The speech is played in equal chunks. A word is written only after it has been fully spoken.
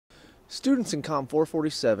Students in Com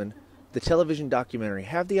 447, the television documentary,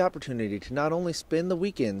 have the opportunity to not only spend the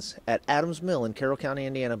weekends at Adams Mill in Carroll County,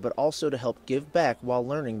 Indiana, but also to help give back while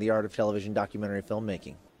learning the art of television documentary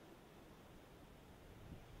filmmaking.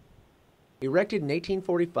 Erected in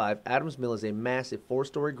 1845, Adams Mill is a massive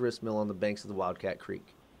four-story grist mill on the banks of the Wildcat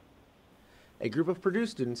Creek. A group of Purdue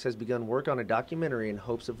students has begun work on a documentary in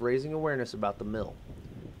hopes of raising awareness about the mill.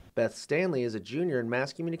 Beth Stanley is a junior in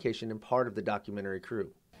mass communication and part of the documentary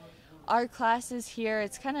crew. Our classes here,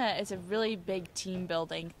 it's a really big team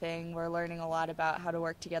building thing. We're learning a lot about how to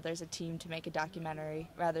work together as a team to make a documentary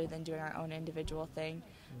rather than doing our own individual thing.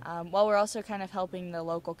 While we're also kind of helping the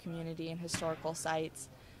local community and historical sites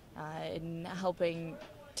and helping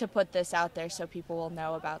to put this out there so people will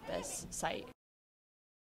know about this site.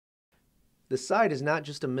 The site is not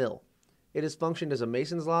just a mill. It has functioned as a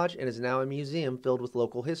Mason's Lodge and is now a museum filled with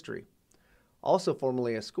local history. Also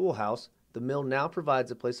formerly a schoolhouse, the mill now provides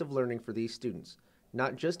a place of learning for these students,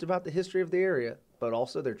 not just about the history of the area, but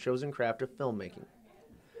also their chosen craft of filmmaking.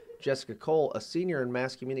 Jessica Cole, a senior in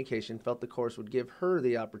mass communication, felt the course would give her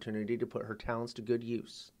the opportunity to put her talents to good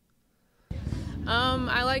use.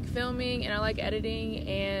 I like filming and I like editing,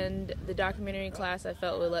 and the documentary class I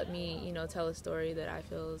felt would let me, tell a story that I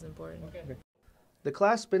feel is important. The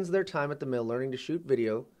class spends their time at the mill learning to shoot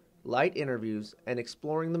video, light interviews, and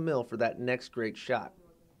exploring the mill for that next great shot.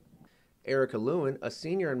 Erica Lewin, a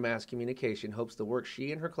senior in mass communication, hopes the work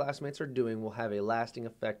she and her classmates are doing will have a lasting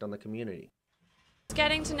effect on the community.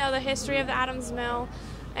 Getting to know the history of the Adams Mill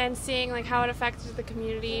and seeing how it affected the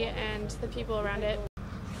community and the people around it.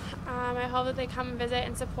 I hope that they come and visit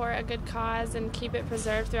and support a good cause and keep it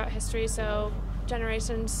preserved throughout history so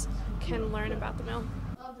generations can learn about the mill.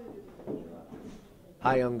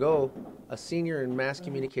 Ha Young Go, a senior in mass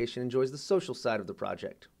communication, enjoys the social side of the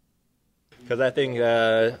project. Because I think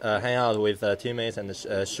hang out with teammates and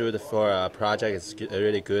shoot for a project is a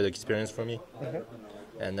really good experience for me.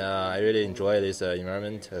 And I really enjoy this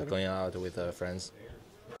environment, going out with friends.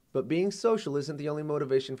 But being social isn't the only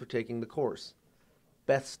motivation for taking the course.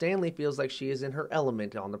 Beth Stanley feels like she is in her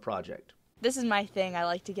element on the project. This is my thing. I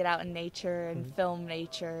like to get out in nature and film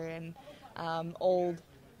nature and old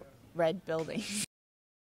red buildings.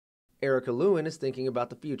 Erica Lewin is thinking about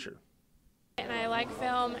the future. And I like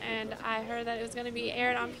film, and I heard that it was going to be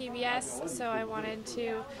aired on PBS, so I wanted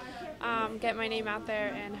to get my name out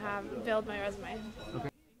there and build my resume.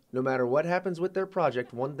 No matter what happens with their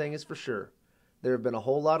project, one thing is for sure. There have been a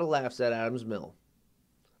whole lot of laughs at Adams Mill.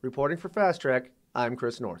 Reporting for Fast Track, I'm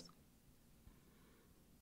Chris North.